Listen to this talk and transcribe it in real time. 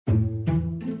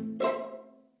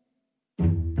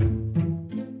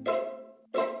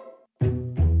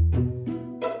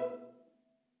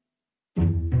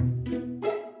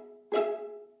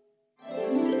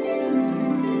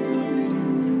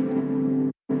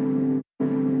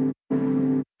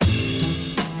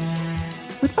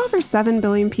7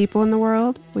 billion people in the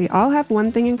world, we all have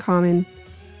one thing in common.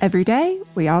 Every day,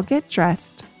 we all get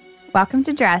dressed. Welcome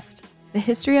to Dressed, the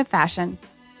history of fashion,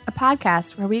 a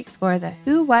podcast where we explore the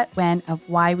who, what, when of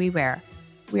why we wear.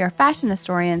 We are fashion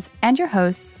historians and your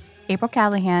hosts, April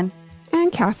Callahan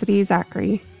and Cassidy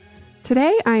Zachary.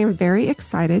 Today, I am very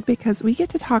excited because we get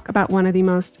to talk about one of the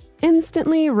most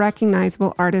instantly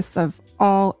recognizable artists of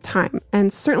all time,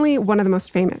 and certainly one of the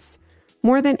most famous.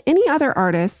 More than any other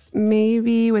artist,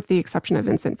 maybe with the exception of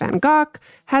Vincent van Gogh,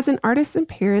 has an artist's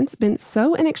appearance been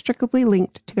so inextricably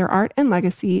linked to their art and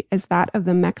legacy as that of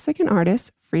the Mexican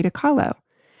artist Frida Kahlo.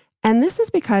 And this is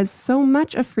because so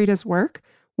much of Frida's work,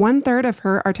 1/3 of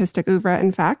her artistic oeuvre,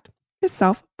 in fact, is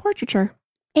self-portraiture.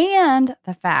 And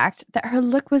the fact that her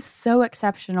look was so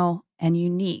exceptional and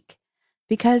unique,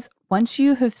 because once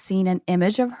you have seen an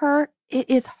image of her, it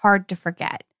is hard to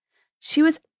forget. She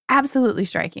was absolutely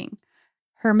striking.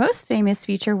 Her most famous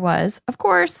feature was, of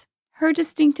course, her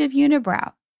distinctive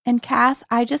unibrow. And Cass,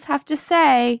 I just have to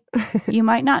say, you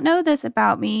might not know this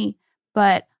about me,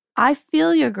 but I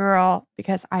feel you, girl,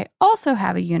 because I also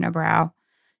have a unibrow.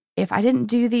 If I didn't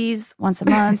do these once a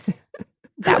month,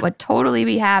 that would totally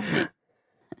be happening.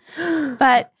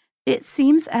 But it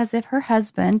seems as if her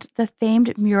husband, the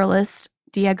famed muralist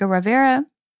Diego Rivera,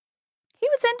 he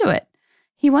was into it.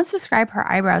 He once described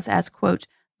her eyebrows as, quote,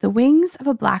 the wings of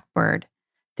a blackbird,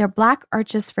 their black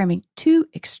arches framing two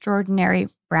extraordinary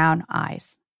brown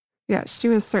eyes. Yeah, she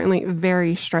was certainly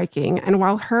very striking. And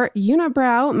while her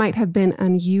unibrow might have been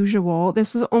unusual,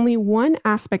 this was only one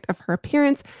aspect of her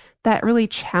appearance that really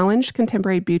challenged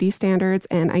contemporary beauty standards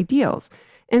and ideals.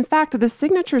 In fact, the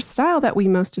signature style that we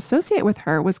most associate with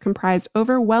her was comprised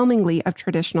overwhelmingly of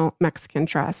traditional Mexican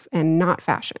dress and not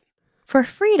fashion. For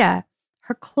Frida,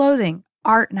 her clothing,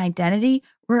 art, and identity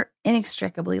were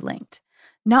inextricably linked.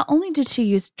 Not only did she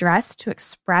use dress to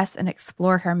express and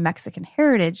explore her Mexican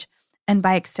heritage, and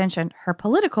by extension, her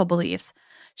political beliefs,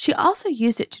 she also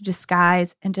used it to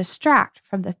disguise and distract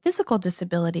from the physical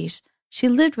disabilities she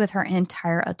lived with her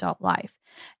entire adult life.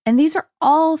 And these are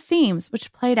all themes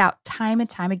which played out time and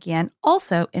time again,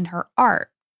 also in her art.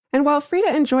 And while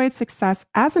Frida enjoyed success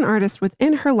as an artist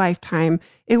within her lifetime,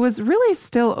 it was really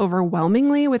still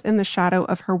overwhelmingly within the shadow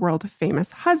of her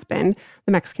world-famous husband,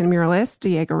 the Mexican muralist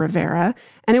Diego Rivera.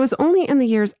 And it was only in the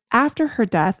years after her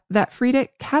death that Frida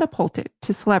catapulted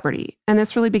to celebrity. And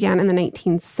this really began in the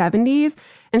 1970s.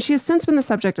 And she has since been the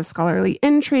subject of scholarly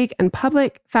intrigue and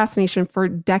public fascination for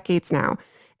decades now.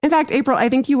 In fact, April, I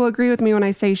think you will agree with me when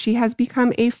I say she has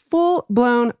become a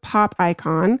full-blown pop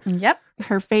icon. Yep.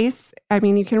 Her face, I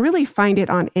mean, you can really find it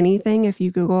on anything if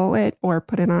you Google it or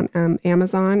put it on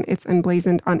Amazon. It's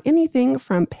emblazoned on anything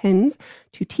from pins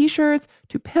to t-shirts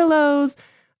to pillows.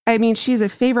 I mean, she's a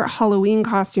favorite Halloween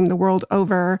costume the world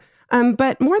over.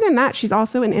 But more than that, she's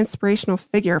also an inspirational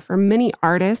figure for many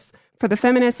artists, for the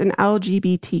feminist and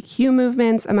LGBTQ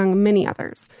movements, among many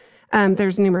others.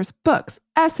 There's numerous books,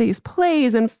 essays,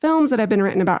 plays, and films that have been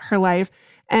written about her life.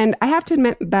 And I have to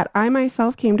admit that I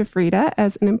myself came to Frida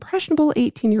as an impressionable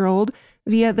 18-year-old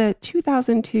via the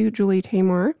 2002 Julie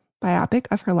Taymor biopic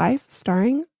of her life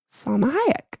starring Salma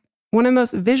Hayek. One of the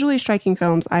most visually striking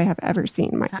films I have ever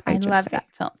seen, might I just love say. that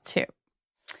film too.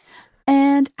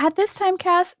 And at this time,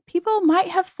 Cass, people might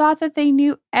have thought that they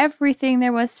knew everything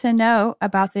there was to know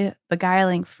about the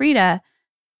beguiling Frida.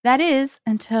 That is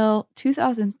until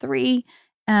 2003.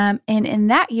 And in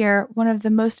that year, one of the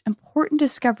most important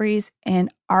discoveries in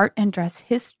art and dress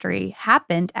history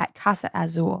happened at Casa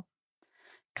Azul.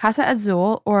 Casa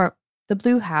Azul, or the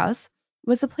Blue House,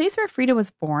 was the place where Frida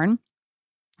was born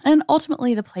and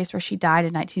ultimately the place where she died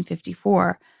in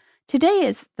 1954. Today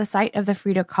is the site of the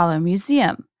Frida Kahlo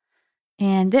Museum.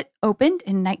 And it opened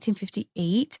in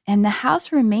 1958, and the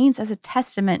house remains as a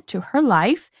testament to her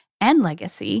life and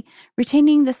legacy,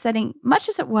 retaining the setting much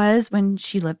as it was when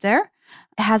she lived there.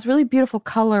 It has really beautiful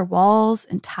color walls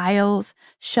and tiles,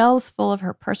 shelves full of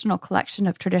her personal collection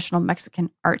of traditional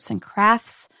Mexican arts and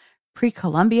crafts,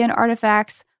 pre-Columbian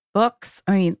artifacts, books.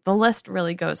 I mean, the list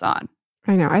really goes on.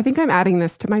 I know. I think I'm adding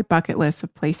this to my bucket list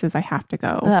of places I have to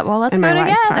go. Well, let's go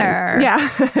together.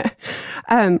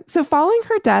 Yeah. So following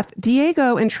her death,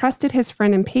 Diego entrusted his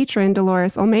friend and patron,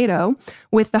 Dolores Olmedo,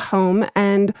 with the home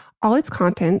and all its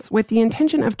contents with the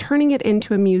intention of turning it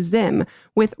into a museum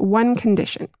with one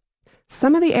condition.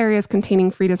 Some of the areas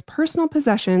containing Frida's personal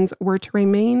possessions were to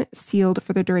remain sealed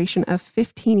for the duration of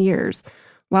 15 years.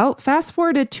 Well, fast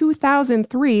forward to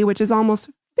 2003, which is almost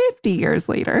 50 years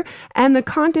later, and the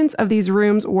contents of these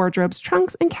rooms, wardrobes,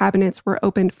 trunks, and cabinets were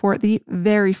opened for the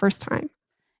very first time.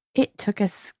 It took a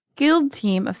skilled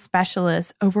team of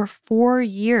specialists over 4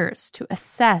 years to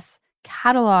assess,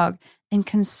 catalog, and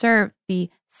conserved the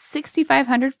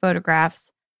 6,500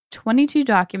 photographs, 22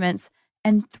 documents,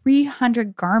 and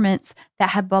 300 garments that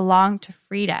had belonged to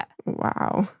Frida.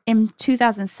 Wow. In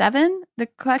 2007, the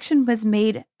collection was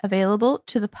made available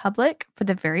to the public for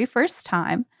the very first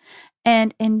time.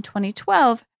 And in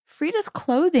 2012, Frida's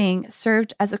clothing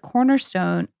served as a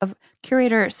cornerstone of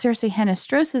curator Circe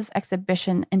Henestrosa's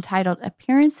exhibition entitled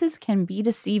Appearances Can Be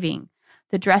Deceiving,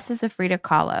 The Dresses of Frida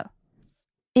Kahlo.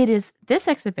 It is this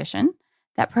exhibition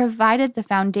that provided the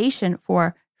foundation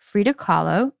for Frida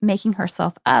Kahlo Making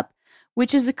Herself Up,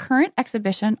 which is the current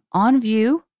exhibition on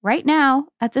view right now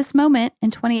at this moment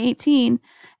in 2018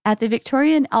 at the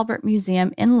Victoria and Albert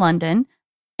Museum in London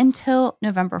until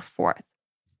November 4th.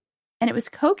 And it was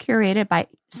co-curated by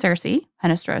Circe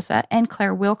Henestrosa and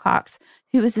Claire Wilcox,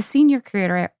 who is the senior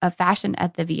curator of fashion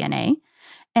at the V&A.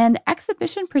 And the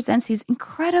exhibition presents these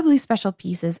incredibly special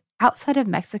pieces outside of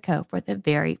Mexico for the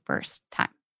very first time.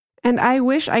 And I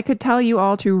wish I could tell you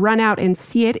all to run out and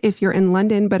see it if you're in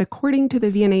London, but according to the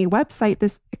V&A website,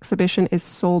 this exhibition is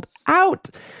sold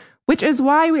out, which is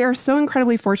why we are so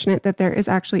incredibly fortunate that there is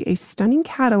actually a stunning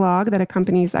catalog that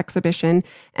accompanies the exhibition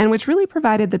and which really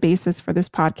provided the basis for this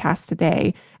podcast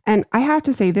today. And I have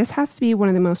to say, this has to be one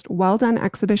of the most well-done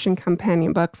exhibition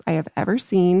companion books I have ever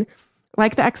seen.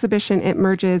 Like the exhibition, it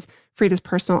merges Frida's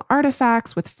personal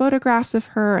artifacts with photographs of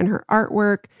her and her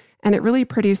artwork, and it really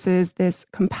produces this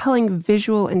compelling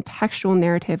visual and textual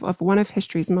narrative of one of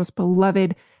history's most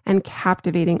beloved and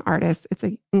captivating artists. It's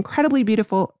an incredibly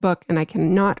beautiful book, and I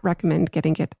cannot recommend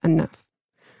getting it enough.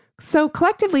 So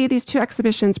collectively, these two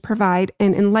exhibitions provide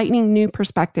an enlightening new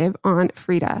perspective on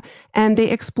Frida, and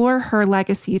they explore her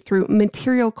legacy through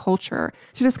material culture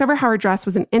to discover how her dress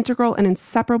was an integral and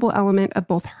inseparable element of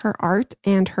both her art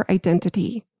and her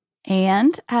identity.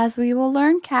 And as we will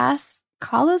learn, Cass,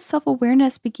 Kahlo's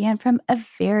self-awareness began from a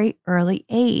very early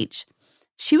age.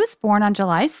 She was born on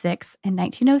July 6 in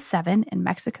 1907 in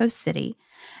Mexico City.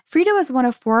 Frida was one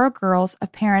of four girls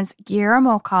of parents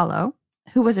Guillermo Kahlo,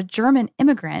 who was a German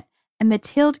immigrant, and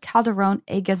Matilde Calderon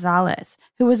y Gonzalez,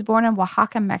 who was born in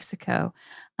Oaxaca, Mexico,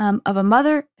 of a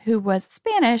mother who was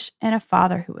Spanish and a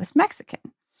father who was Mexican.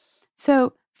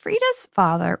 So Frida's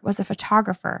father was a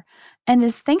photographer, and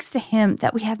it's thanks to him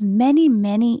that we have many,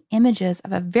 many images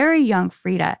of a very young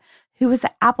Frida who was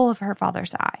the apple of her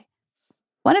father's eye.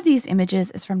 One of these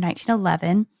images is from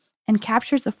 1911 and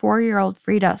captures the 4-year-old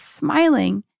Frida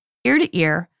smiling ear to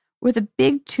ear with a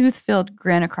big tooth-filled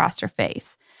grin across her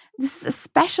face. This is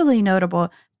especially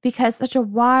notable because such a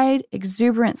wide,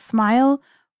 exuberant smile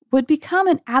would become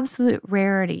an absolute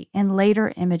rarity in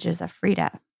later images of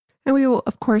Frida. And we will,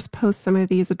 of course, post some of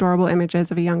these adorable images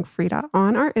of a young Frida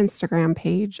on our Instagram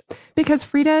page, because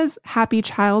Frida's happy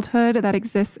childhood that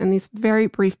exists in this very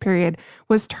brief period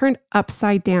was turned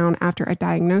upside down after a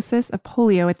diagnosis of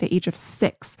polio at the age of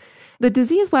 6. The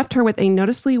disease left her with a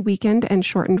noticeably weakened and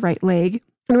shortened right leg,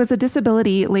 and it was a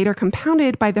disability later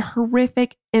compounded by the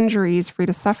horrific injuries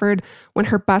Frida suffered when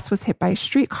her bus was hit by a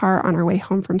streetcar on her way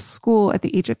home from school at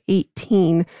the age of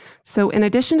 18. So in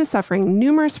addition to suffering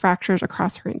numerous fractures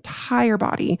across her entire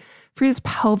body, Frida's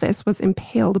pelvis was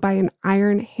impaled by an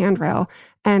iron handrail,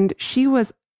 and she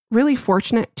was really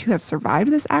fortunate to have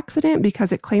survived this accident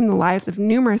because it claimed the lives of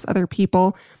numerous other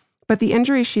people, but the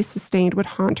injuries she sustained would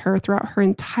haunt her throughout her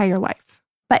entire life.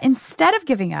 But instead of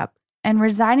giving up and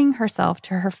resigning herself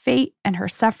to her fate and her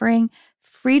suffering,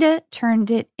 Frida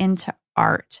turned it into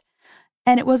art.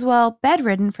 And it was while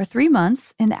bedridden for 3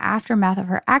 months in the aftermath of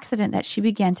her accident that she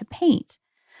began to paint.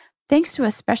 Thanks to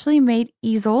a specially made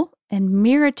easel and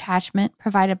mirror attachment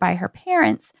provided by her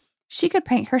parents, she could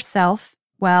paint herself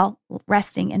while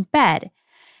resting in bed.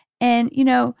 And,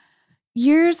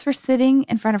 years for sitting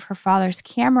in front of her father's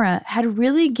camera had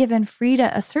really given Frida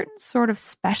a certain sort of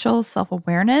special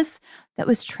self-awareness that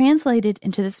was translated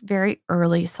into this very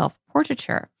early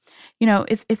self-portraiture.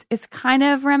 It's kind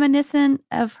of reminiscent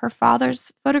of her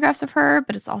father's photographs of her,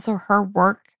 but it's also her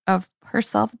work of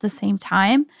herself at the same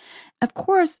time. Of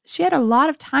course, she had a lot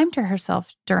of time to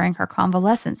herself during her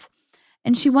convalescence.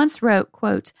 And she once wrote,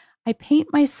 quote, "I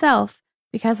paint myself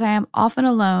because I am often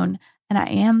alone and I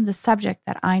am the subject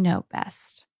that I know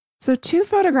best." So 2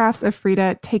 photographs of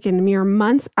Frida taken mere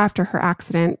months after her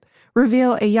accident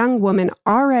reveal a young woman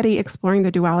already exploring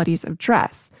the dualities of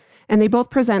dress. And they both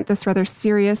present this rather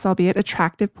serious, albeit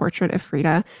attractive portrait of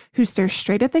Frida, who stares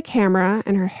straight at the camera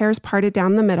and her hair's parted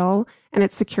down the middle and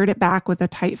it's secured at back with a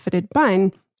tight-fitted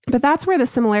bun. But that's where the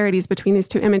similarities between these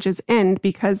 2 images end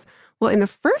because, well, in the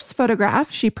first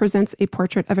photograph, she presents a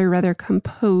portrait of a rather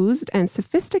composed and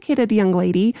sophisticated young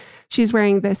lady. She's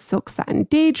wearing this silk satin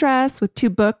day dress with 2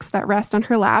 books that rest on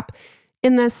her lap.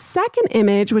 In the second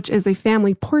image, which is a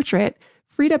family portrait,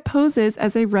 Frida poses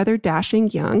as a rather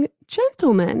dashing young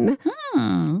gentleman.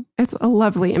 It's a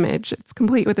lovely image. It's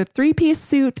complete with a 3-piece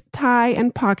suit, tie,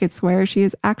 and pocket square. She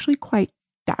is actually quite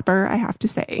dapper, I have to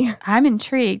say. I'm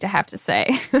intrigued, I have to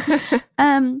say.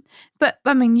 But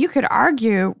I mean, you could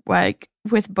argue, like,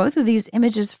 with both of these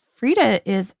images, Frida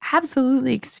is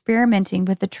absolutely experimenting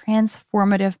with the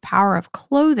transformative power of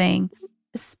clothing,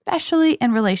 especially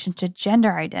in relation to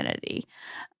gender identity.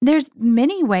 There's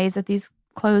many ways that these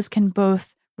clothes can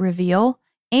both reveal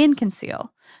and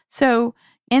conceal. So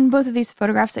in both of these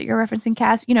photographs that you're referencing,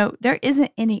 Cass, there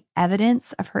isn't any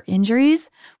evidence of her injuries,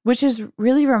 which is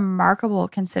really remarkable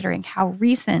considering how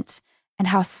recent and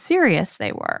how serious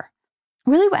they were.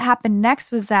 Really what happened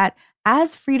next was that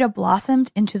as Frida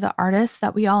blossomed into the artist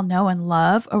that we all know and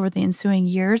love over the ensuing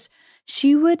years,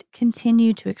 she would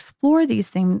continue to explore these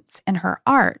things in her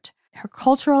art. Her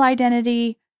cultural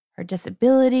identity, her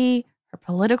disability, her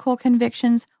political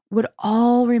convictions would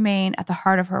all remain at the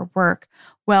heart of her work,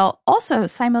 while also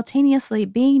simultaneously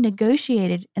being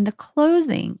negotiated in the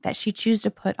clothing that she chose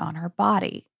to put on her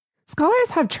body. Scholars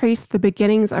have traced the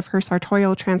beginnings of her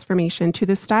sartorial transformation to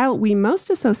the style we most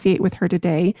associate with her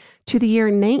today, to the year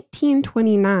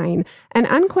 1929. And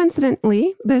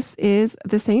uncoincidentally, this is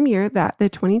the same year that the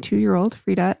 22-year-old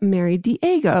Frida married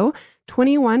Diego,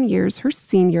 21 years her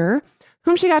senior,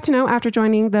 whom she got to know after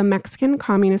joining the Mexican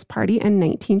Communist Party in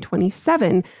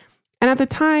 1927. And at the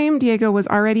time, Diego was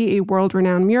already a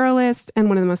world-renowned muralist and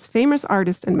one of the most famous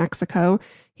artists in Mexico.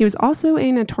 He was also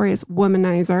a notorious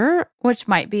womanizer. Which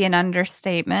might be an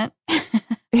understatement.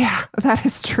 Yeah, that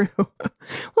is true.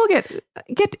 We'll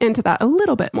get into that a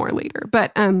little bit more later.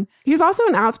 But he was also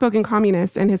an outspoken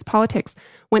communist, and his politics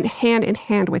went hand in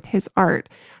hand with his art,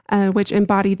 which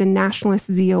embodied the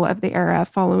nationalist zeal of the era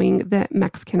following the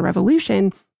Mexican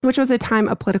Revolution, which was a time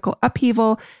of political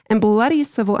upheaval and bloody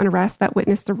civil unrest that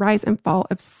witnessed the rise and fall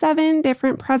of 7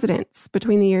 different presidents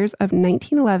between the years of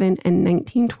 1911 and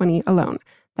 1920 alone.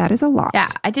 That is a lot. Yeah,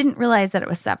 I didn't realize that it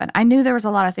was 7. I knew there was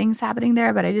a lot of things happening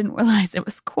there, but I didn't realize it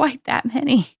was quite that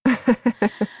many.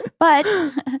 But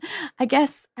I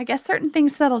guess certain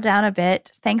things settled down a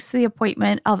bit thanks to the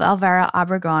appointment of Alvaro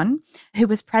Obregón, who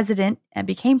was president and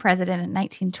became president in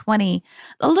 1920.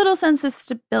 A little sense of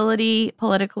stability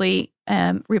politically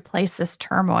replaced this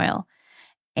turmoil.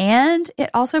 And it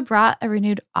also brought a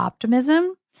renewed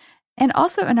optimism and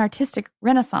also an artistic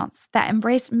renaissance that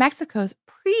embraced Mexico's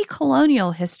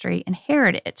pre-colonial history and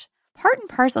heritage. Part and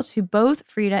parcel to both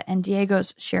Frida and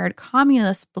Diego's shared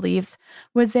communist beliefs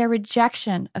was their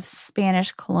rejection of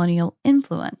Spanish colonial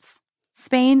influence.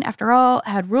 Spain, after all,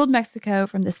 had ruled Mexico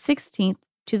from the 16th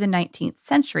to the 19th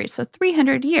century, so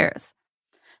 300 years.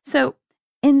 So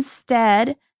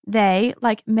instead, they,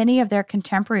 like many of their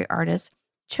contemporary artists,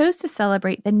 chose to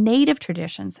celebrate the native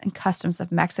traditions and customs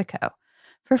of Mexico.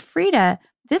 For Frida,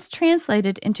 this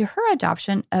translated into her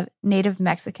adoption of native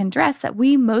Mexican dress that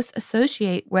we most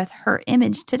associate with her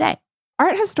image today.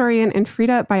 Art historian and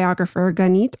Frida biographer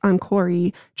Ganit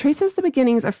Ancori traces the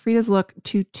beginnings of Frida's look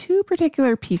to 2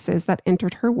 particular pieces that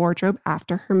entered her wardrobe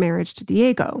after her marriage to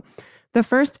Diego. The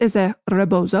first is a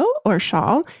rebozo, or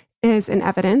shawl, is in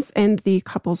evidence in the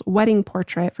couple's wedding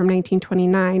portrait from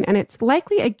 1929, and it's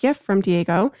likely a gift from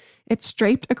Diego. It's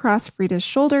draped across Frida's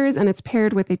shoulders, and it's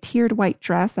paired with a tiered white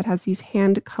dress that has these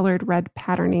hand-colored red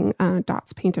patterning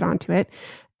dots painted onto it.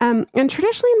 And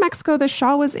traditionally in Mexico, the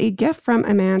shawl was a gift from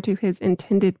a man to his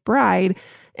intended bride,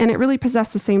 and it really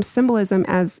possessed the same symbolism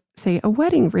as, say, a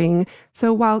wedding ring.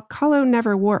 So while Kahlo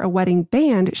never wore a wedding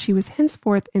band, she was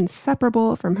henceforth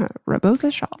inseparable from her rebozo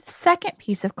shawl. The second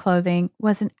piece of clothing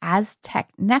was an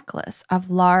Aztec necklace of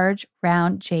large,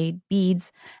 round jade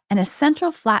beads and a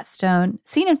central flat stone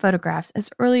seen in photographs as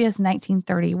early as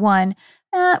 1931.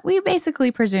 We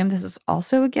basically presume this was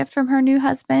also a gift from her new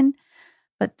husband.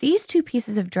 But these 2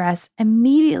 pieces of dress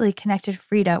immediately connected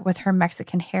Frida with her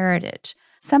Mexican heritage,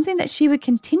 something that she would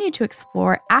continue to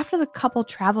explore after the couple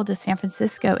traveled to San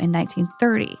Francisco in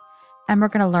 1930. And we're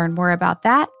going to learn more about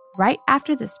that right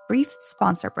after this brief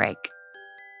sponsor break.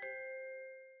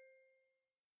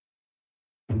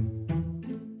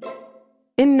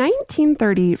 In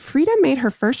 1930, Frida made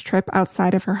her first trip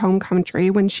outside of her home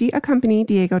country when she accompanied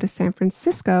Diego to San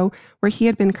Francisco, where he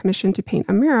had been commissioned to paint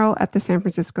a mural at the San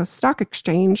Francisco Stock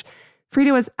Exchange.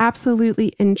 Frida was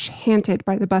absolutely enchanted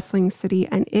by the bustling city,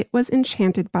 and it was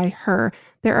enchanted by her.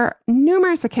 There are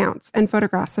numerous accounts and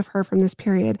photographs of her from this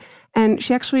period, and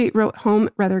she actually wrote home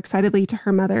rather excitedly to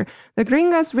her mother, "The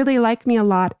gringas really like me a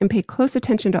lot and pay close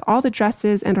attention to all the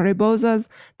dresses and rebozos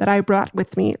that I brought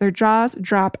with me. Their jaws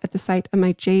drop at the sight of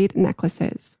my jade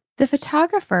necklaces." The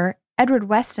photographer Edward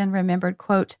Weston remembered,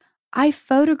 quote, "I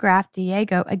photographed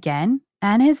Diego again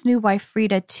and his new wife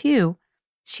Frida too.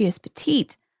 She is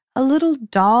petite, a little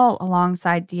doll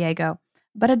alongside Diego,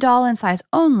 but a doll in size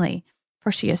only,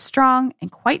 for she is strong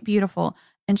and quite beautiful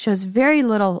and shows very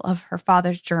little of her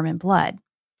father's German blood.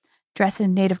 Dressed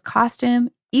in native costume,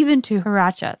 even to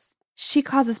huarachas. She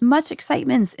causes much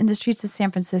excitement in the streets of San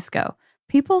Francisco.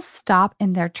 People stop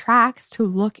in their tracks to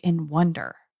look in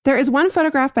wonder." There is one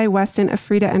photograph by Weston of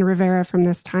Frida and Rivera from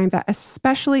this time that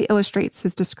especially illustrates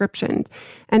his descriptions.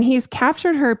 And he's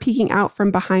captured her peeking out from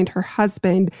behind her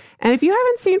husband. And if you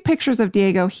haven't seen pictures of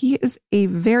Diego, he is a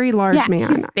very large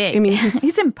man. He's big. I mean,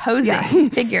 he's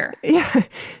imposing figure.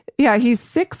 Yeah, he's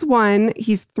 6'1",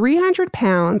 he's 300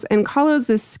 pounds, and Kahlo's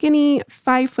this skinny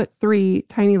 5'3"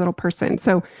 tiny little person.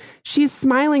 So she's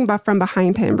smiling from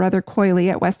behind him rather coyly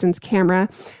at Weston's camera.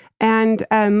 And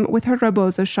with her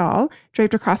rebozo shawl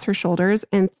draped across her shoulders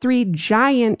and 3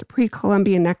 giant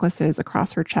pre-Columbian necklaces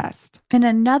across her chest. In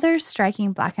another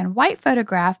striking black and white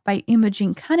photograph by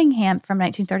Imogen Cunningham from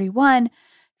 1931,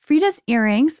 Frida's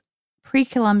earrings,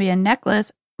 pre-Columbian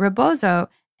necklace, rebozo,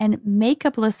 and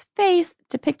makeupless face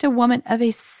depict a woman of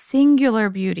a singular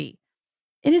beauty.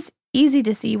 It is easy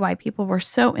to see why people were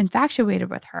so infatuated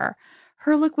with her.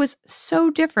 Her look was so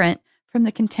different from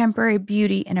the contemporary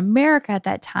beauty in America at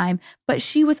that time, but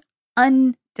she was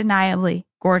undeniably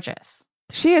gorgeous.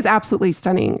 She is absolutely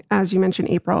stunning, as you mentioned,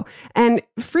 April. And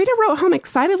Frida wrote home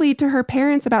excitedly to her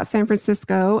parents about San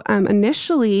Francisco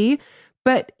initially,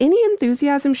 but any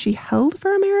enthusiasm she held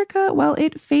for America, well,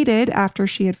 it faded after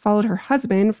she had followed her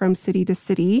husband from city to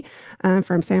city,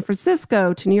 from San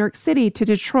Francisco to New York City to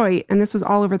Detroit. And this was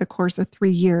all over the course of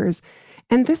 3 years.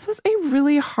 And this was a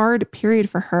really hard period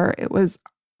for her. It was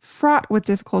fraught with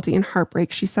difficulty and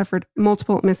heartbreak. She suffered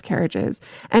multiple miscarriages.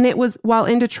 And it was while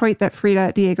in Detroit that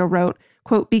Frida Diego wrote,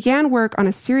 quote, "began work on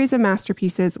a series of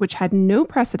masterpieces which had no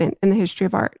precedent in the history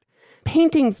of art.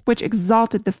 Paintings which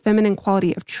exalted the feminine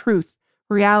quality of truth,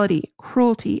 reality,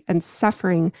 cruelty, and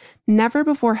suffering. Never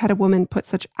before had a woman put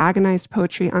such agonized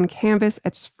poetry on canvas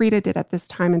as Frida did at this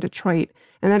time in Detroit."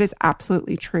 And that is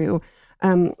absolutely true.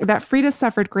 That Frida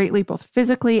suffered greatly, both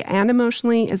physically and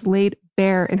emotionally, is laid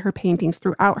bare in her paintings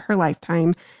throughout her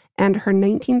lifetime. And her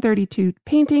 1932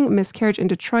 painting, Miscarriage in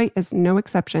Detroit, is no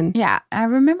exception. Yeah, I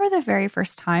remember the very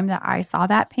first time that I saw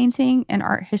that painting in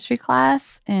art history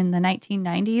class in the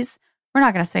 1990s. We're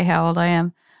not going to say how old I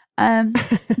am.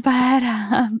 But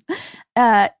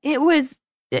it was,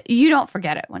 you don't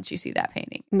forget it once you see that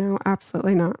painting. No,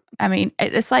 absolutely not. I mean,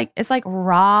 it's like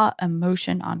raw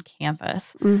emotion on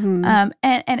canvas. Mm-hmm.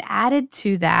 And added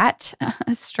to that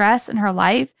stress in her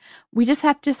life, we just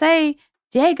have to say,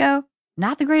 Diego,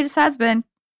 not the greatest husband.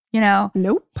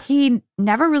 Nope. He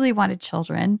never really wanted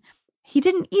children. He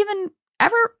didn't even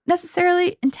ever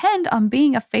necessarily intend on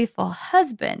being a faithful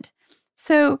husband.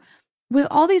 So with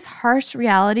all these harsh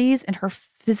realities and her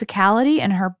physicality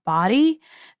and her body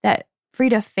that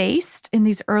Frida faced in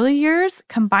these early years,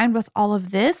 combined with all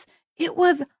of this, it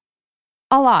was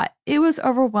a lot. It was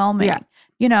overwhelming,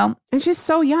 And she's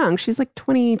so young. She's like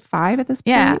 25 at this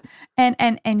point. Yeah. And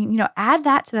add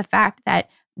that to the fact that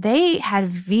they had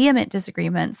vehement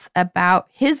disagreements about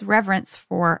his reverence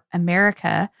for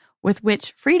America, with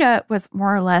which Frida was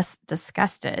more or less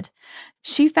disgusted.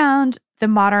 She found the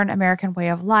modern American way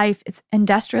of life, its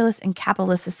industrialist and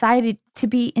capitalist society, to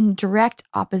be in direct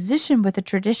opposition with the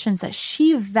traditions that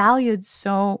she valued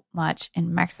so much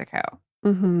in Mexico.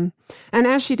 Mm-hmm. And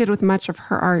as she did with much of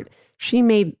her art, she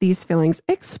made these feelings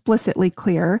explicitly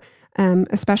clear,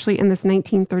 especially in this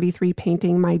 1933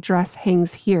 painting, My Dress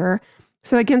Hangs Here.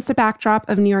 So against a backdrop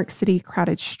of New York City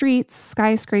crowded streets,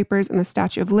 skyscrapers, and the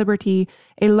Statue of Liberty,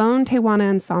 a lone Tehuana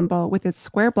ensemble with its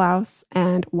square blouse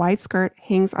and wide skirt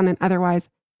hangs on an otherwise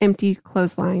empty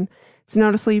clothesline. It's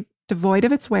noticeably devoid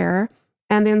of its wearer,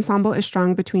 and the ensemble is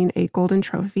strung between a golden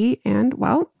trophy and,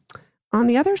 well, on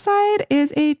the other side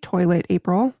is a toilet,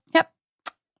 April. Yep.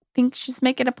 Think she's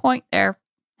making a point there.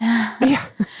 Yeah.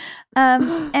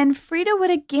 And Frida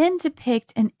would again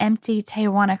depict an empty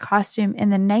Tehuana costume in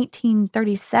the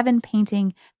 1937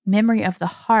 painting Memory of the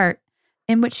Heart,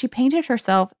 in which she painted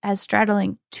herself as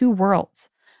straddling 2 worlds,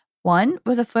 one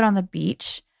with a foot on the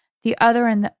beach, the other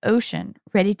in the ocean,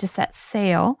 ready to set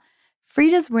sail.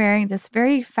 Frida's wearing this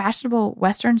very fashionable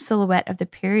Western silhouette of the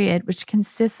period, which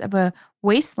consists of a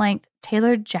waist-length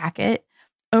tailored jacket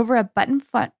over a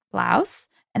button-front blouse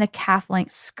and a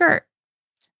calf-length skirt.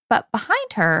 But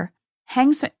behind her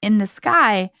hangs in the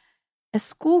sky a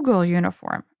schoolgirl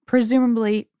uniform,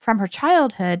 presumably from her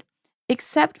childhood,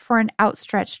 except for an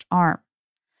outstretched arm.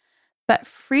 But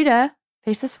Frida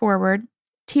faces forward,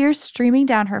 tears streaming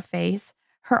down her face,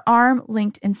 her arm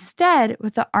linked instead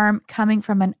with the arm coming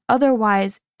from an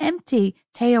otherwise empty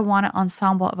Tijuana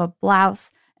ensemble of a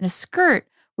blouse and a skirt,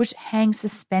 which hangs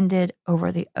suspended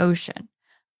over the ocean.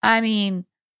 I mean,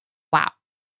 wow.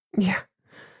 Yeah.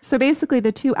 So basically,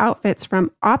 the two outfits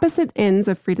from opposite ends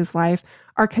of Frida's life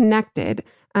are connected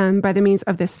by the means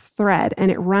of this thread,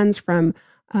 and it runs from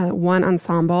one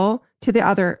ensemble to the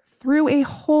other through a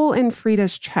hole in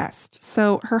Frida's chest.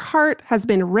 So her heart has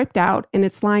been ripped out and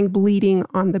it's lying bleeding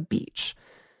on the beach.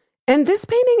 And this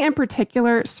painting in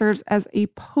particular serves as a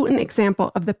potent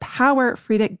example of the power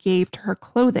Frida gave to her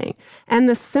clothing and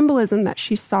the symbolism that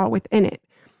she saw within it.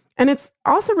 And it's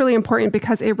also really important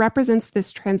because it represents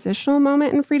this transitional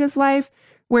moment in Frida's life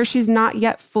where she's not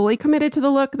yet fully committed to the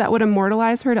look that would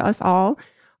immortalize her to us all.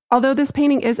 Although this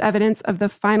painting is evidence of the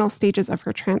final stages of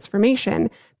her transformation,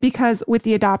 because with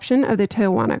the adoption of the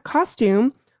Tijuana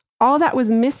costume, all that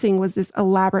was missing was this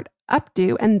elaborate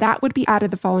updo, and that would be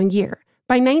added the following year.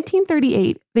 By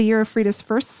 1938, the year of Frida's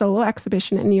first solo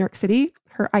exhibition in New York City,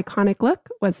 her iconic look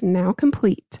was now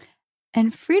complete.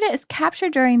 And Frida is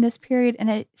captured during this period in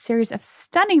a series of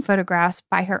stunning photographs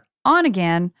by her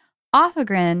on-again,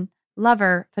 off-again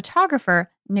lover, photographer,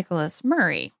 Nicholas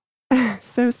Murray.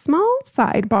 So small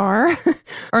sidebar.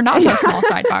 Or not so small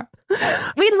sidebar.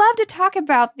 We love to talk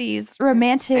about these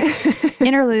romantic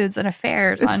interludes and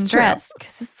affairs on Dressed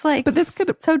because it's like, but this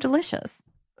could so delicious.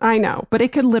 I know, but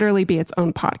it could literally be its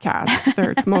own podcast,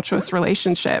 their tumultuous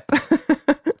relationship.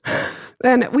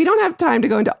 And we don't have time to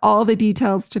go into all the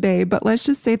details today, but let's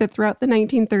just say that throughout the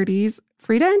 1930s,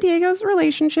 Frida and Diego's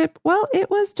relationship, well, it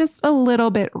was just a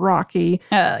little bit rocky.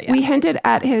 Yeah. We hinted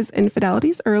at his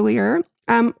infidelities earlier.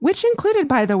 Which included,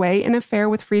 by the way, an affair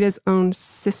with Frida's own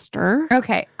sister.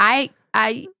 Okay, that's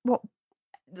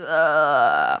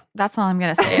all I'm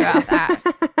going to say about that.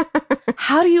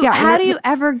 How do you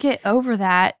ever get over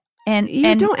that?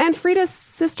 And Frida's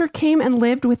sister came and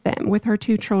lived with them with her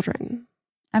two children.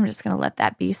 I'm just going to let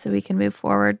that be so we can move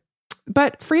forward.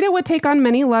 But Frida would take on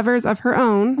many lovers of her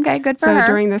own. Okay, good for her. So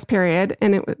during this period,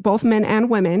 and it was both men and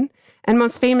women, and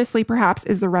most famously, perhaps,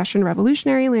 is the Russian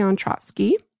revolutionary Leon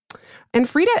Trotsky. And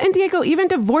Frida and Diego even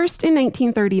divorced in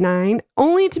 1939,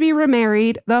 only to be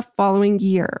remarried the following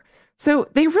year. So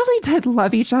they really did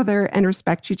love each other and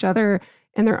respect each other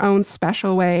in their own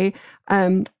special way.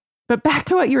 But back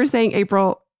to what you were saying,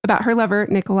 April, about her lover,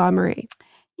 Nicolas Murray.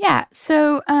 Yeah.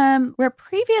 So where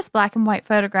previous black and white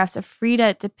photographs of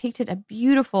Frida depicted a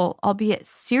beautiful, albeit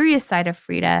serious side of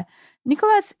Frida,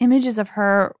 Nicolas' images of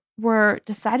her were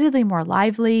decidedly more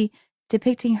lively,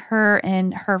 depicting her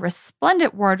in her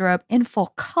resplendent wardrobe in full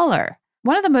color.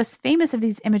 One of the most famous of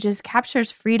these images captures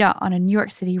Frida on a New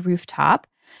York City rooftop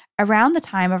around the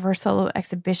time of her solo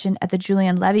exhibition at the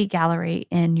Julian Levy Gallery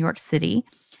in New York City.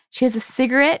 She has a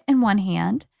cigarette in one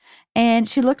hand, and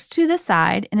she looks to the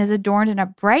side and is adorned in a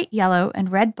bright yellow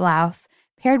and red blouse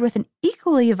paired with an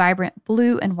equally vibrant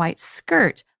blue and white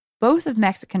skirt, both of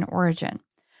Mexican origin.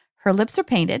 Her lips are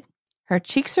painted, her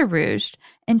cheeks are rouged,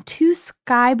 and two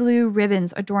sky blue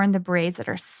ribbons adorn the braids that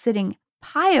are sitting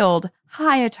piled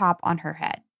high atop on her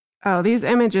head. Oh, these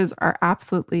images are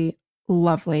absolutely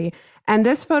lovely. And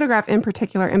this photograph in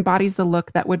particular embodies the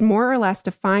look that would more or less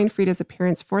define Frida's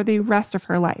appearance for the rest of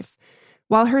her life.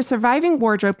 While her surviving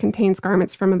wardrobe contains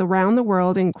garments from around the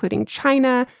world, including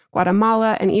China,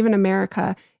 Guatemala, and even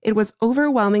America, it was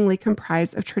overwhelmingly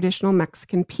comprised of traditional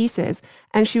Mexican pieces,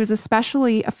 and she was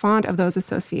especially fond of those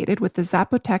associated with the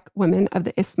Zapotec women of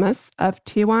the Isthmus of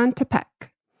Tehuantepec.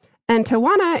 And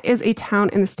Tijuana is a town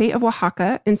in the state of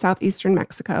Oaxaca in southeastern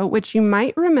Mexico, which you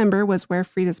might remember was where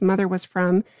Frida's mother was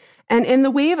from. And in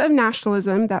the wave of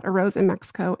nationalism that arose in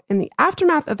Mexico in the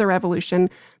aftermath of the revolution,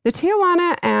 the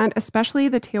Tijuana and especially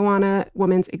the Tijuana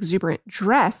woman's exuberant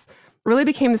dress really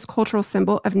became this cultural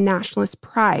symbol of nationalist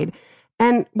pride.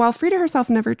 And while Frida herself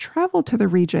never traveled to the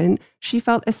region, she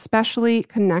felt especially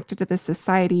connected to this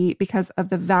society because of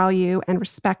the value and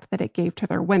respect that it gave to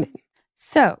their women.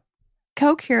 So,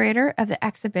 co-curator of the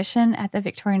exhibition at the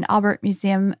Victorian Albert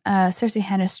Museum, Circe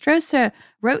Henestrosa,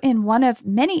 wrote in one of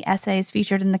many essays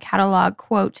featured in the catalog,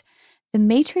 quote, "The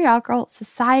matriarchal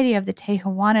society of the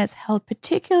Tijuanas held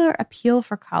particular appeal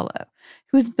for Kahlo,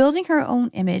 who was building her own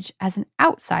image as an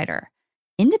outsider,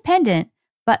 independent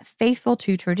but faithful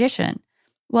to tradition,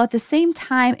 while at the same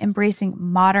time embracing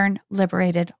modern,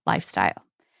 liberated lifestyle.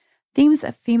 Themes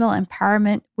of female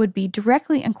empowerment would be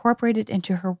directly incorporated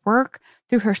into her work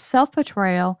through her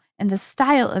self-portrayal and the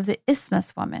style of the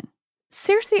Isthmus woman."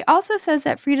 Circe also says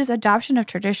that Frida's adoption of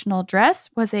traditional dress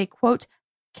was a, quote,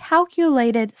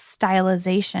 calculated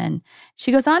stylization.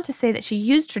 She goes on to say that she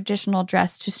used traditional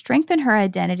dress to strengthen her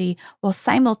identity while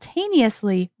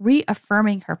simultaneously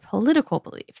reaffirming her political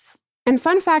beliefs. And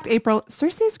fun fact, April,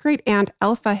 Circe's great aunt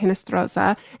Elfa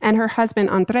Hinestrosa and her husband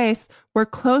Andres were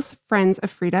close friends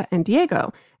of Frida and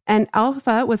Diego. And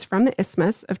Elfa was from the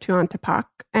Isthmus of Tehuantepec,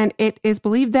 and it is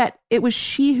believed that it was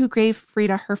she who gave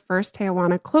Frida her first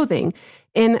Tehuana clothing.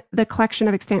 In the collection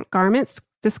of extant garments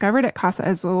discovered at Casa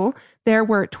Azul, there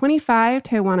were 25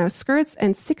 Tehuana skirts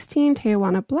and 16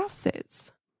 Tehuana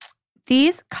blouses.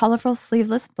 These colorful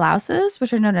sleeveless blouses,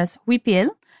 which are known as huipil,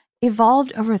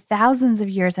 evolved over thousands of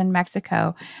years in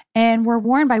Mexico and were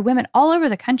worn by women all over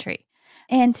the country.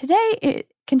 And today,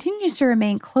 it continues to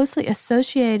remain closely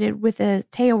associated with the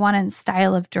Tehuanan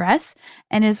style of dress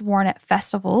and is worn at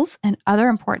festivals and other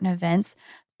important events.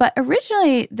 But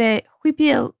originally, the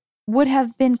huipil would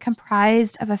have been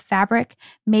comprised of a fabric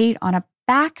made on a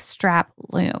backstrap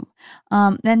loom.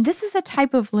 And this is a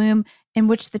type of loom in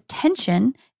which the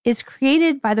tension is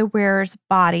created by the wearer's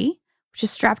body, which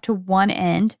is strapped to one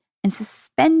end and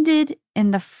suspended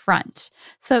in the front.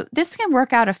 So this can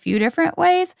work out a few different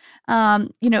ways.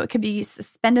 It could be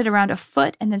suspended around a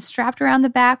foot and then strapped around the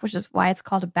back, which is why it's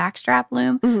called a backstrap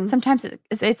loom. Mm-hmm. Sometimes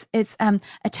it's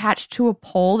attached to a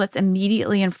pole that's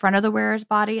immediately in front of the wearer's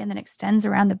body and then extends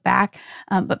around the back.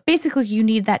 But basically, you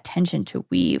need that tension to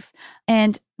weave.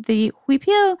 And the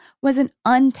huipil was an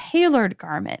untailored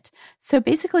garment. So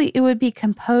basically, it would be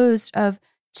composed of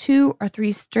 2 or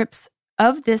 3 strips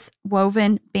of this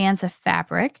woven bands of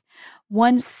fabric,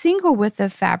 one single width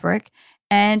of fabric,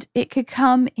 and it could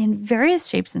come in various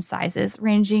shapes and sizes,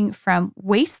 ranging from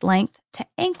waist length to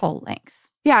ankle length.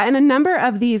 Yeah, and a number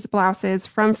of these blouses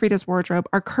from Frida's wardrobe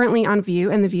are currently on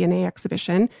view in the V&A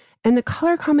exhibition, and the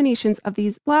color combinations of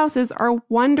these blouses are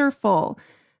wonderful.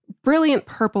 Brilliant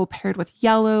purple paired with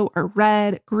yellow or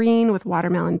red, green with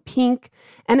watermelon pink.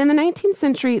 And in the 19th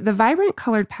century, the vibrant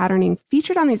colored patterning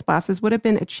featured on these blouses would have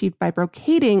been achieved by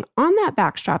brocading on that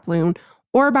backstrap loom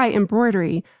or by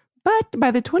embroidery. But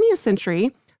by the 20th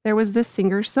century, there was this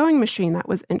Singer sewing machine that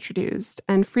was introduced,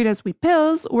 and Frida's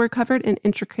huipils were covered in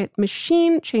intricate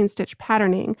machine chain stitch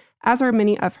patterning, as are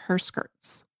many of her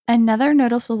skirts. Another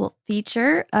noticeable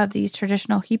feature of these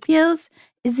traditional huipils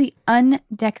is the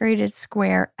undecorated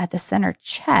square at the center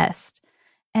chest.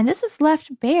 And this was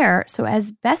left bare so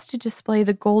as best to display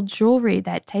the gold jewelry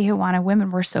that Tehuana women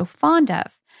were so fond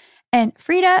of. And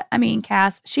Frida,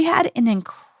 Cass, she had an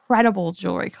incredible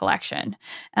jewelry collection.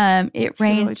 It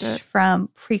ranged from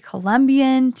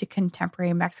pre-Columbian to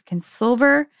contemporary Mexican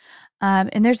silver.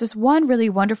 And there's this one really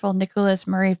wonderful Nicholas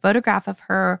Murray photograph of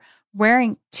her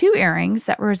wearing 2 earrings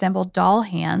that resemble doll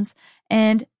hands,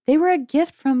 and they were a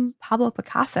gift from Pablo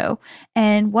Picasso,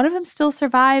 and one of them still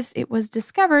survives. It was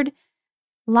discovered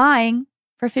lying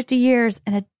for 50 years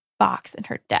in a box in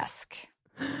her desk.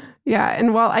 Yeah,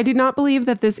 and while I do not believe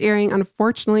that this earring,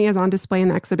 unfortunately, is on display in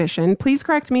the exhibition, please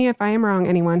correct me if I am wrong,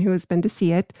 anyone who has been to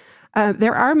see it.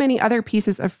 There are many other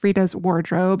pieces of Frida's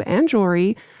wardrobe and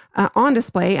jewelry on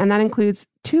display, and that includes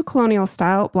 2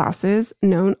 colonial-style blouses,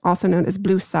 also known as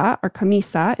blusa or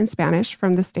camisa in Spanish,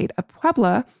 from the state of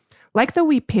Puebla. Like the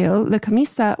huipil, the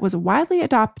camisa was widely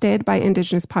adopted by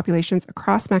indigenous populations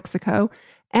across Mexico,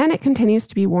 and it continues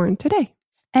to be worn today.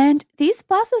 And these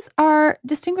blouses are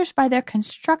distinguished by their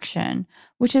construction,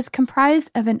 which is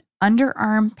comprised of an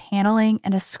underarm paneling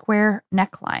and a square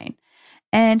neckline.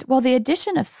 And while the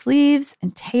addition of sleeves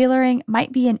and tailoring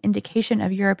might be an indication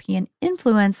of European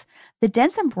influence, the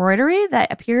dense embroidery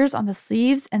that appears on the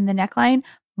sleeves and the neckline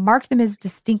mark them as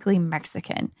distinctly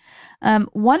Mexican.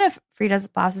 One of Frida's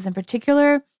blouses in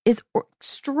particular is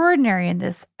extraordinary in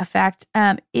this effect.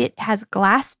 It has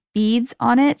glass beads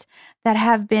on it that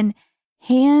have been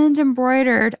hand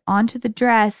embroidered onto the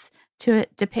dress to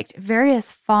depict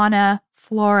various fauna,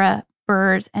 flora,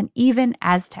 birds, and even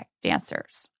Aztec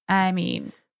dancers.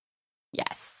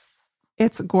 Yes.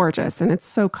 It's gorgeous and it's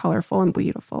so colorful and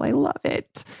beautiful. I love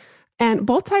it. And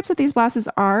both types of these blouses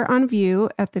are on view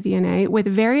at the V&A with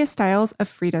various styles of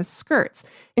Frida's skirts,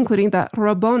 including the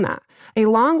robona, a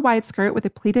long wide skirt with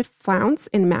a pleated flounce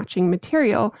in matching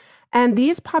material. And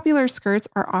these popular skirts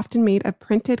are often made of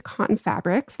printed cotton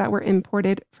fabrics that were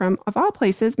imported from, of all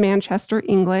places, Manchester,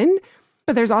 England.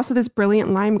 But there's also this brilliant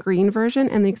lime green version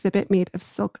and the exhibit made of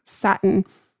silk satin.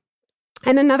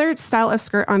 And another style of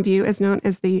skirt on view is known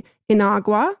as the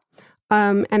inagua,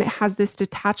 and it has this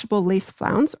detachable lace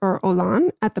flounce or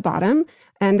olan at the bottom.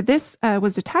 And this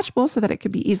was detachable so that it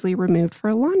could be easily removed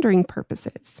for laundering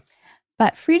purposes.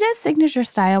 But Frida's signature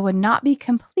style would not be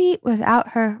complete without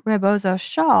her rebozo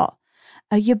shawl,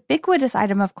 a ubiquitous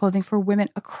item of clothing for women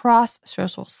across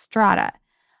social strata.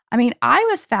 I mean, I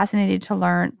was fascinated to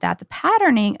learn that the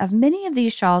patterning of many of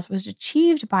these shawls was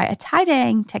achieved by a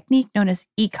tie-dyeing technique known as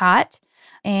ikat.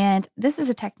 And this is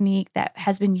a technique that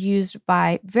has been used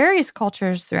by various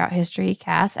cultures throughout history,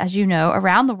 Cass, as you know,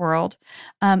 around the world.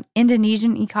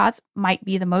 Indonesian ikats might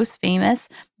be the most famous,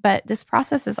 but this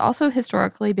process has also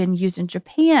historically been used in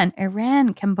Japan,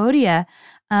 Iran, Cambodia,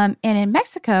 and in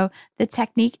Mexico, the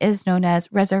technique is known as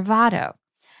reservado.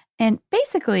 And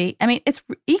basically, I mean,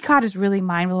 ikat is really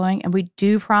mind-blowing, and we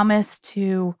do promise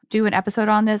to do an episode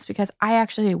on this because I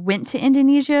actually went to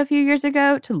Indonesia a few years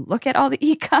ago to look at all the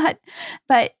ikat.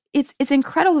 But it's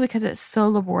incredible because it's so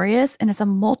laborious, and it's a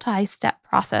multi-step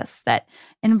process that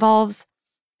involves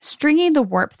stringing the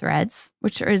warp threads,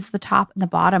 which is the top and the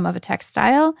bottom of a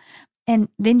textile, and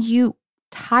then you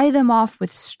tie them off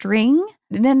with string,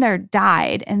 and then they're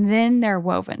dyed, and then they're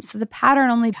woven. So the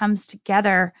pattern only comes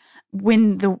together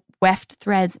when the weft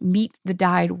threads meet the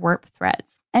dyed warp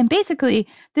threads. And basically,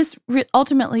 this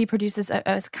ultimately produces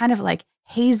a kind of like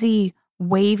hazy,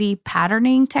 wavy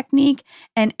patterning technique.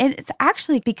 And it's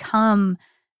actually become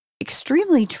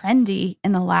extremely trendy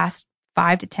in the last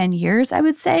 5 to 10 years, I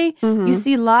would say. Mm-hmm. You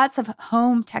see lots of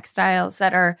home textiles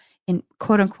that are in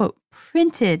quote unquote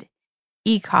printed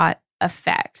ikat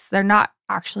effects. They're not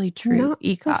actually true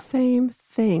ikats. The same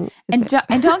thing. And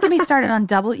don't get me started on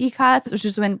double ikats, which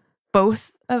is when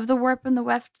both of the warp and the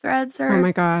weft threads are, oh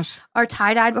my gosh, are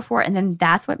tie-dyed before, and then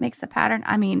that's what makes the pattern.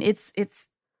 I mean, it's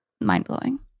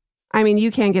mind-blowing. I mean,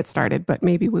 you can get started, but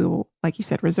maybe we will, like you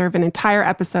said, reserve an entire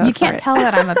episode. You can't tell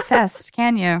that I'm obsessed,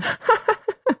 can you?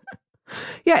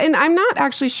 Yeah, and I'm not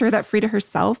actually sure that Frida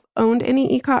herself owned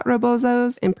any ikat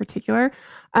rebozos in particular,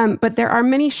 but there are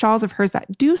many shawls of hers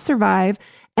that do survive,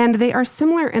 and they are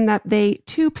similar in that they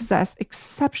too possess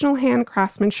exceptional hand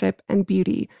craftsmanship and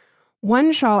beauty.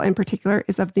 One shawl in particular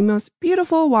is of the most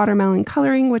beautiful watermelon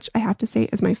coloring, which I have to say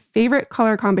is my favorite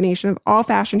color combination of all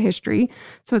fashion history.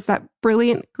 So it's that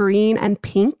brilliant green and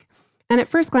pink. And at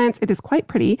first glance, it is quite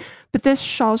pretty, but this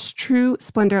shawl's true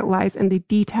splendor lies in the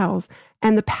details.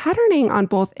 And the patterning on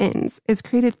both ends is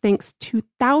created thanks to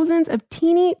thousands of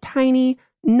teeny tiny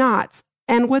knots.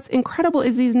 And what's incredible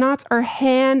is these knots are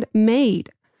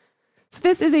handmade. So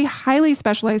this is a highly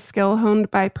specialized skill honed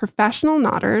by professional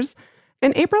knotters.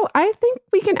 And April, I think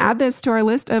we can add this to our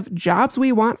list of jobs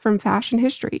we want from fashion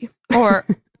history. Or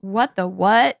what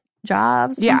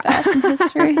jobs from fashion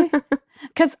history?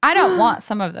 Because I don't want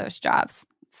some of those jobs.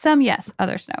 Some yes,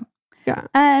 others no.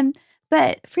 Yeah.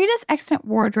 But Frida's extant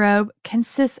wardrobe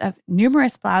consists of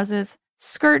numerous blouses,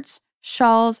 skirts,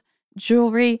 shawls,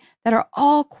 jewelry that are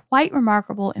all quite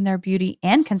remarkable in their beauty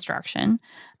and construction.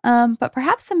 But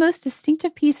perhaps the most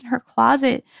distinctive piece in her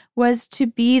closet was to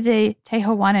be the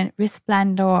Tehuanan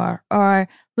resplandor, or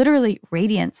literally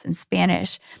radiance in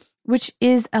Spanish, which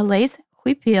is a lace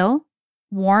huipil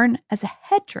worn as a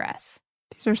headdress.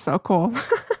 These are so cool.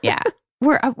 Yeah.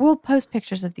 We'll post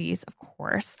pictures of these, of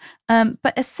course.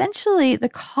 But essentially, the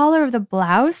collar of the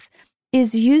blouse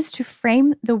is used to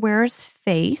frame the wearer's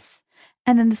face,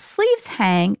 and then the sleeves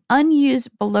hang unused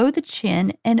below the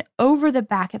chin and over the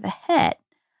back of the head.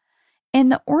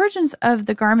 And the origins of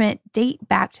the garment date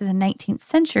back to the 19th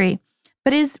century,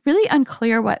 but it is really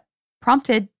unclear what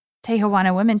prompted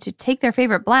Tehuana women to take their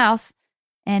favorite blouse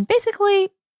and basically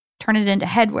turn it into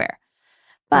headwear.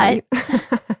 But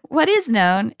what is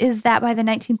known is that by the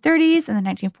 1930s and the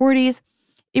 1940s,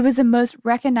 it was the most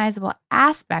recognizable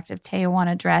aspect of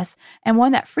Tehuana dress, and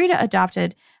one that Frida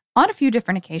adopted on a few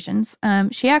different occasions.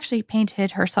 She actually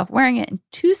painted herself wearing it in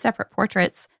two separate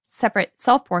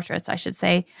self-portraits, I should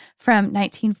say, from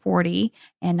 1940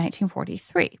 and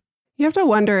 1943. You have to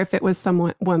wonder if it was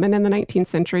some woman in the 19th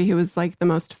century who was like the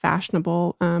most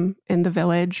fashionable in the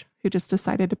village who just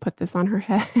decided to put this on her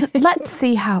head. Let's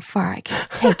see how far I can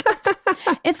take it.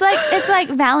 It's like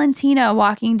Valentina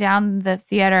walking down the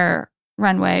theater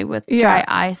runway with dry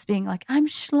ice, being like, "I'm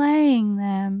slaying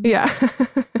them." Yeah.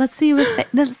 let's see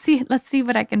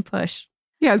what I can push.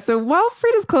 Yeah, so while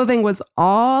Frida's clothing was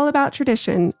all about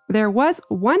tradition, there was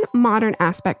one modern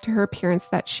aspect to her appearance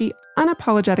that she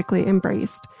unapologetically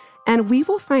embraced. And we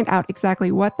will find out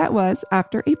exactly what that was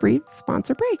after a brief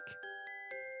sponsor break.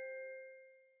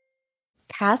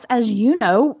 Cass, as you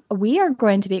know, we are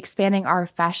going to be expanding our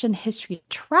fashion history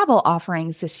travel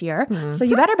offerings this year. Mm-hmm. So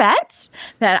you better bet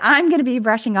that I'm going to be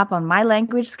brushing up on my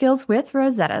language skills with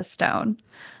Rosetta Stone.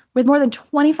 With more than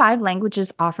 25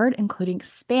 languages offered, including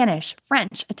Spanish,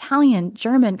 French, Italian,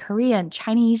 German, Korean,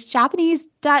 Chinese, Japanese,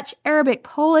 Dutch, Arabic,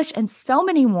 Polish, and so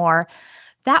many more,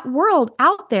 that world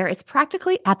out there is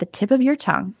practically at the tip of your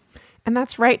tongue. And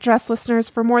that's right, dress listeners.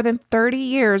 For more than 30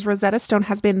 years, Rosetta Stone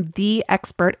has been the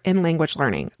expert in language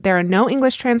learning. There are no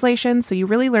English translations, so you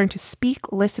really learn to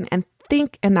speak, listen, and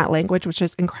think in that language, which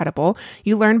is incredible.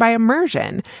 You learn by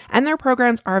immersion, and their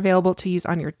programs are available to use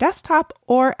on your desktop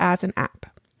or as an app.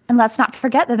 And let's not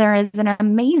forget that there is an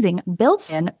amazing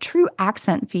built-in true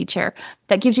accent feature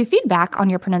that gives you feedback on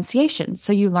your pronunciation,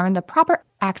 so you learn the proper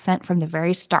accent from the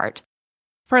very start.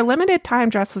 For a limited time,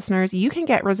 dress listeners, you can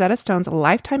get Rosetta Stone's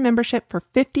lifetime membership for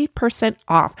 50%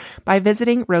 off by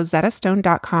visiting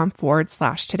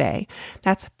rosettastone.com/today.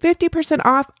 That's 50%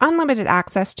 off unlimited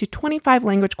access to 25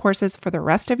 language courses for the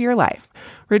rest of your life.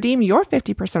 Redeem your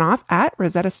 50% off at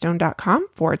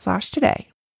rosettastone.com/today.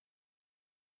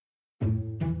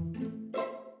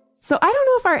 So I don't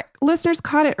know if our listeners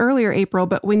caught it earlier, April,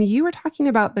 but when you were talking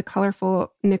about the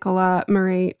colorful Nicolas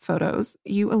Murray photos,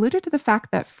 you alluded to the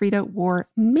fact that Frida wore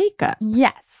makeup.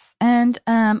 Yes. And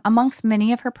amongst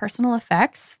many of her personal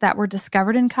effects that were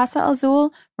discovered in Casa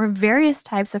Azul were various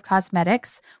types of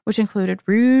cosmetics, which included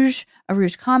rouge, a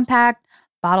rouge compact,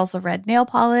 bottles of red nail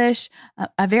polish,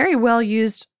 a very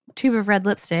well-used tube of red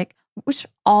lipstick, which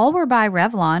all were by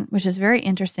Revlon, which is very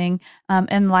interesting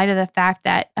in light of the fact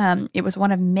that it was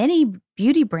one of many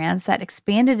beauty brands that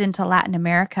expanded into Latin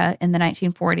America in the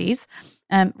 1940s.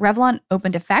 Revlon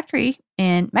opened a factory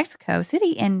in Mexico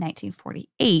City in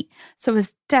 1948, so it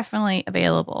was definitely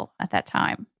available at that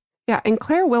time. Yeah, and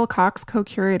Claire Wilcox,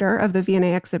 co-curator of the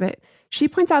V&A exhibit, she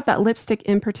points out that lipstick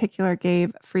in particular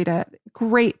gave Frida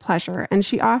great pleasure, and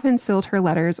she often sealed her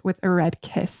letters with a red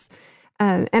kiss.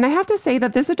 And I have to say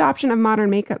that this adoption of modern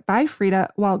makeup by Frida,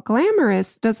 while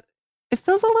glamorous, it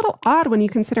feels a little odd when you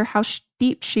consider how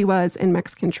steep she was in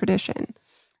Mexican tradition.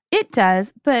 It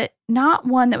does, but not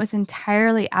one that was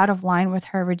entirely out of line with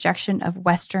her rejection of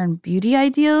Western beauty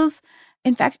ideals.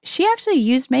 In fact, she actually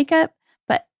used makeup,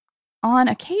 but on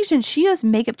occasion, she used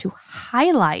makeup to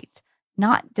highlight,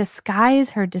 not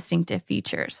disguise her distinctive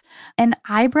features. An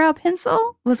eyebrow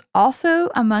pencil was also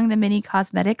among the many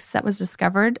cosmetics that was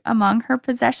discovered among her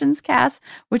possessions, Cass,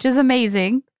 which is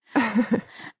amazing.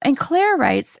 And Claire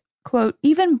writes, quote,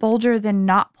 even bolder than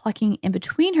not plucking in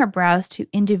between her brows to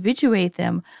individuate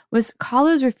them was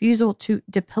Kahlo's refusal to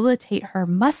depilatate her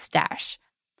mustache.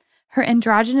 Her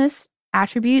androgynous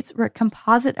attributes were a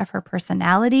composite of her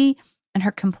personality and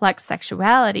her complex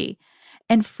sexuality.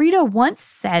 And Frida once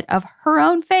said of her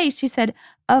own face, she said,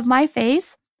 of my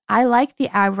face, I like the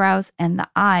eyebrows and the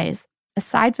eyes.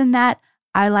 Aside from that,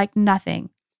 I like nothing.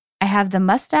 I have the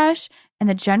mustache and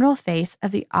the general face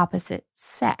of the opposite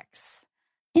sex.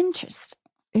 Interesting.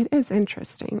 It is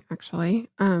interesting, actually.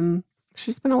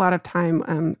 She spent a lot of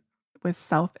time with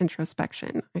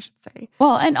self-introspection, I should say.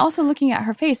 Well, and also looking at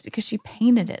her face because she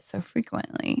painted it so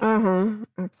frequently.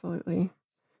 Absolutely.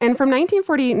 And from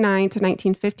 1949 to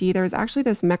 1950, there was actually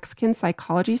this Mexican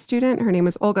psychology student. Her name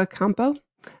was Olga Campo.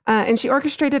 And she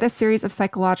orchestrated a series of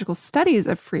psychological studies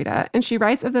of Frida. And she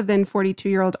writes of the then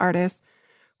 42-year-old artist,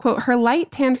 quote, her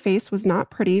light tan face was not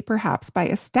pretty, perhaps by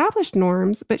established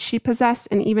norms, but she possessed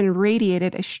and even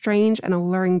radiated a strange and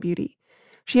alluring beauty.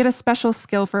 She had a special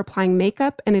skill for applying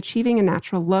makeup and achieving a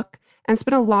natural look, and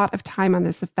spent a lot of time on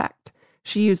this effect.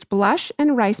 She used blush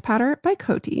and rice powder by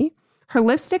Coty. Her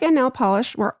lipstick and nail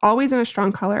polish were always in a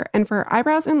strong color, and for her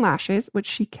eyebrows and lashes, which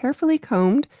she carefully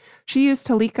combed, she used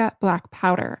Talika black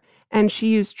powder, and she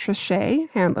used Trichet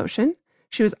hand lotion.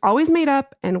 She was always made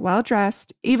up and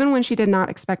well-dressed, even when she did not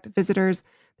expect visitors.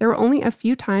 There were only a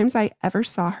few times I ever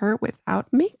saw her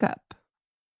without makeup.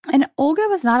 And Olga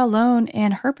was not alone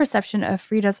in her perception of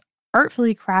Frida's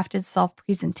artfully crafted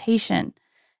self-presentation.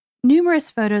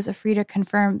 Numerous photos of Frida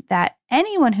confirm that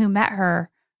anyone who met her,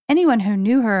 anyone who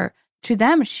knew her, to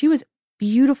them, she was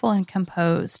beautiful and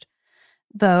composed.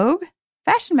 Vogue,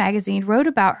 fashion magazine, wrote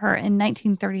about her in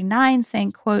 1939,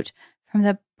 saying, quote, from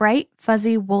the bright,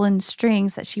 fuzzy woolen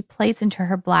strings that she plaits into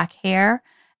her black hair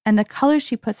and the colors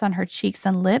she puts on her cheeks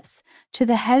and lips, to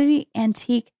the heavy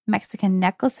antique Mexican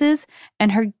necklaces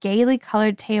and her gaily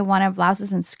colored Tijuana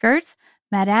blouses and skirts,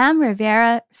 Madame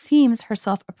Rivera seems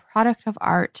herself a product of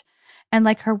art, and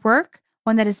like her work,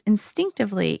 one that is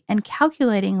instinctively and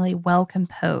calculatingly well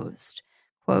composed.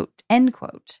 Quote, end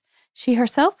quote. She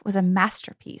herself was a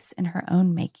masterpiece in her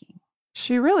own making.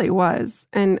 She really was.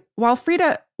 And while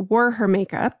Frida wore her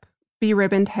makeup,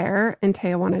 be-ribboned hair, and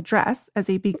Tijuana dress as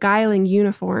a beguiling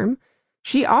uniform,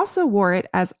 she also wore it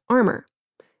as armor,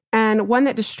 and one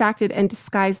that distracted and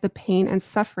disguised the pain and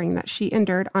suffering that she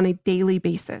endured on a daily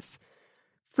basis.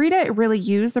 Frida really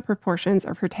used the proportions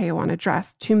of her Teowana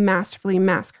dress to masterfully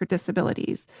mask her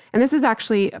disabilities. And this is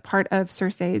actually a part of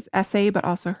Circe's essay, but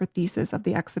also her thesis of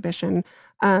the exhibition,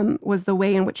 was the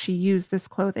way in which she used this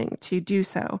clothing to do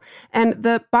so. And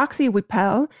the boxy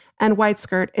huipel and wide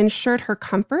skirt ensured her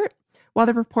comfort, while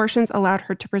the proportions allowed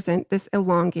her to present this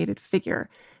elongated figure.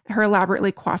 Her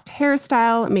elaborately coiffed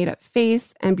hairstyle, made-up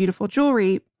face, and beautiful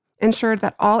jewelry ensured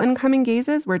that all incoming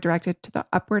gazes were directed to the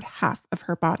upward half of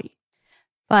her body.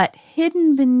 But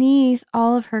hidden beneath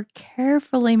all of her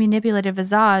carefully manipulated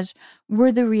visage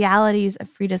were the realities of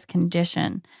Frida's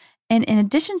condition. And in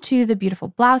addition to the beautiful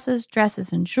blouses,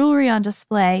 dresses, and jewelry on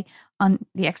display on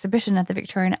the exhibition at the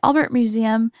Victoria and Albert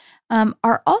Museum,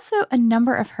 are also a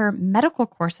number of her medical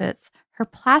corsets, her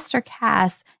plaster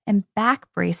casts, and back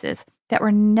braces that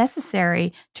were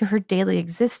necessary to her daily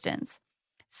existence.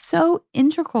 So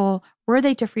integral were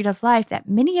they to Frida's life that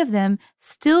many of them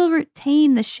still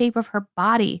retain the shape of her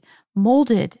body,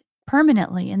 molded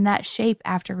permanently in that shape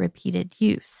after repeated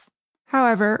use.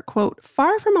 However, quote,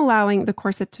 far from allowing the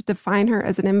corset to define her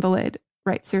as an invalid,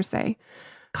 writes Circe,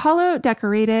 Kahlo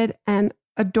decorated and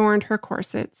adorned her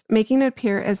corsets, making it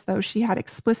appear as though she had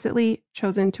explicitly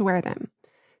chosen to wear them.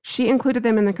 She included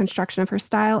them in the construction of her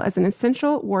style as an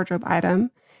essential wardrobe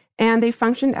item, and they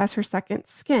functioned as her second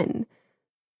skin.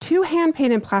 2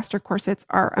 hand-painted plaster corsets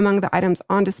are among the items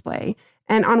on display,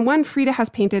 and on one, Frida has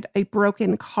painted a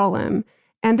broken column,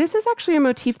 and this is actually a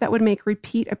motif that would make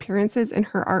repeat appearances in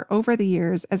her art over the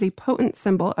years as a potent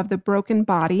symbol of the broken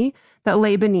body that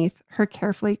lay beneath her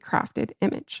carefully crafted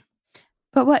image.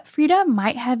 But what Frida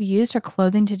might have used her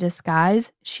clothing to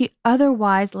disguise, she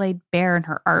otherwise laid bare in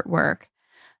her artwork.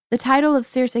 The title of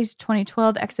Circe's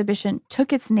 2012 exhibition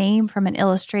took its name from an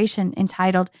illustration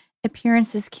entitled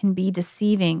Appearances Can Be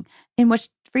Deceiving, in which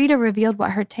Frida revealed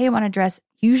what her Teowana dress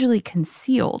usually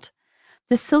concealed.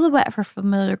 The silhouette of her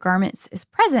familiar garments is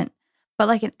present, but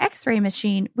like an X-ray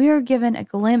machine, we are given a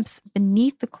glimpse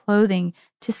beneath the clothing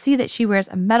to see that she wears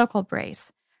a medical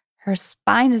brace. Her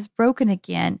spine is broken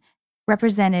again,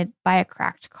 represented by a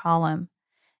cracked column.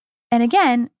 And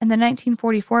again, in the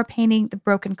 1944 painting, The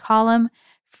Broken Column,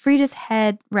 Frida's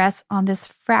head rests on this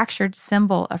fractured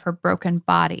symbol of her broken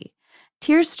body.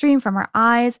 Tears stream from her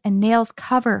eyes and nails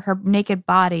cover her naked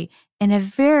body in a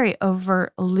very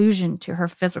overt allusion to her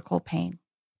physical pain.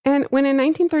 And when in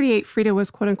 1938, Frida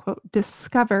was quote-unquote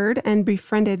discovered and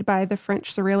befriended by the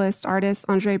French surrealist artist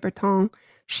André Breton,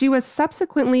 she was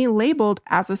subsequently labeled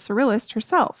as a surrealist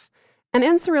herself. And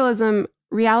in surrealism,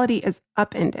 reality is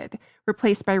upended,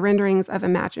 replaced by renderings of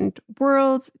imagined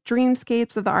worlds,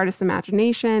 dreamscapes of the artist's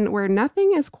imagination, where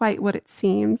nothing is quite what it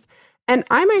seems. And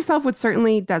I myself would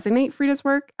certainly designate Frida's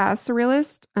work as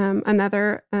surrealist.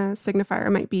 Another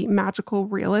signifier might be magical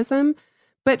realism.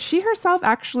 But she herself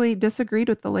actually disagreed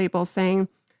with the label, saying,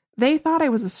 "They thought I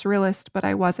was a surrealist, but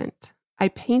I wasn't. I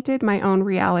painted my own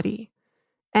reality."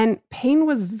 And pain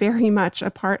was very much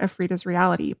a part of Frida's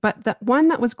reality, but the one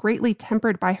that was greatly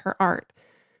tempered by her art.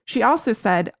 She also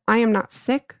said, "I am not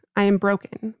sick, I am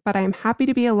broken, but I am happy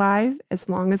to be alive as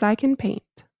long as I can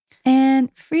paint." And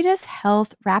Frida's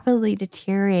health rapidly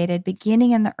deteriorated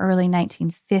beginning in the early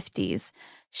 1950s.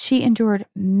 She endured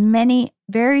many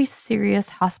very serious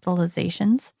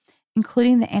hospitalizations,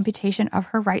 including the amputation of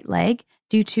her right leg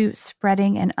due to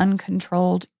spreading an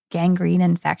uncontrolled gangrene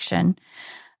infection.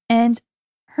 And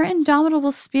her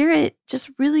indomitable spirit just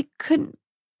really couldn't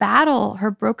battle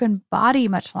her broken body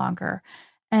much longer.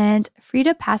 And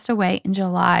Frida passed away in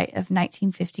July of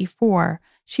 1954.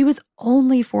 She was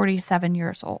only 47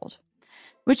 years old,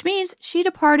 which means she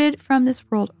departed from this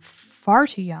world far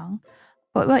too young.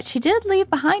 But what she did leave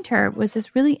behind her was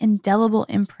this really indelible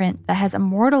imprint that has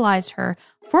immortalized her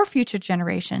for future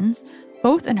generations,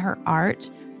 both in her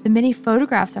art, the many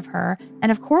photographs of her,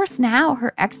 and of course now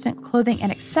her extant clothing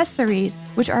and accessories,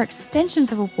 which are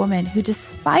extensions of a woman who,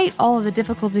 despite all of the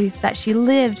difficulties that she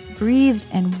lived, breathed,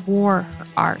 and wore her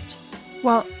art.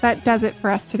 Well, that does it for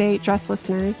us today, Dress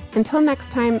listeners. Until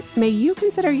next time, may you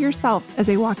consider yourself as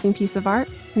a walking piece of art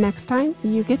next time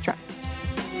you get dressed.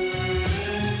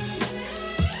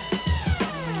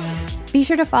 Be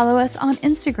sure to follow us on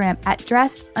Instagram at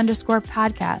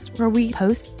dressed_podcast, where we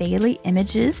post daily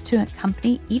images to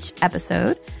accompany each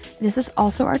episode. This is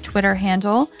also our Twitter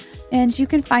handle, and you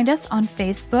can find us on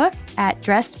Facebook at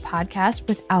Dressed Podcast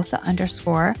without the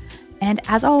underscore. And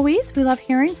as always, we love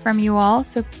hearing from you all.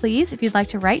 So please, if you'd like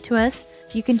to write to us,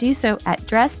 you can do so at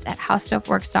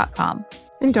dressed@howstuffworks.com.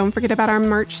 And don't forget about our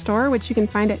merch store, which you can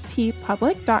find at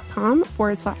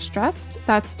teepublic.com/dressed.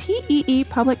 That's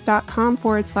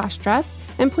teepublic.com/dress.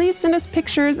 And please send us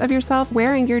pictures of yourself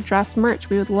wearing your dress merch.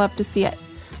 We would love to see it.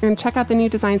 And check out the new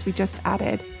designs we just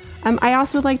added. I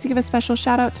also would like to give a special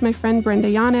shout out to my friend Brenda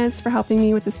Yanez for helping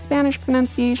me with the Spanish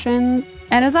pronunciations.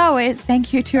 And as always,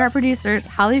 thank you to our producers,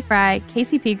 Holly Fry,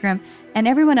 Casey Pegram, and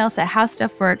everyone else at How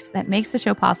Stuff Works that makes the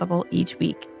show possible each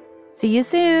week. See you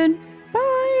soon.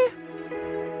 Bye.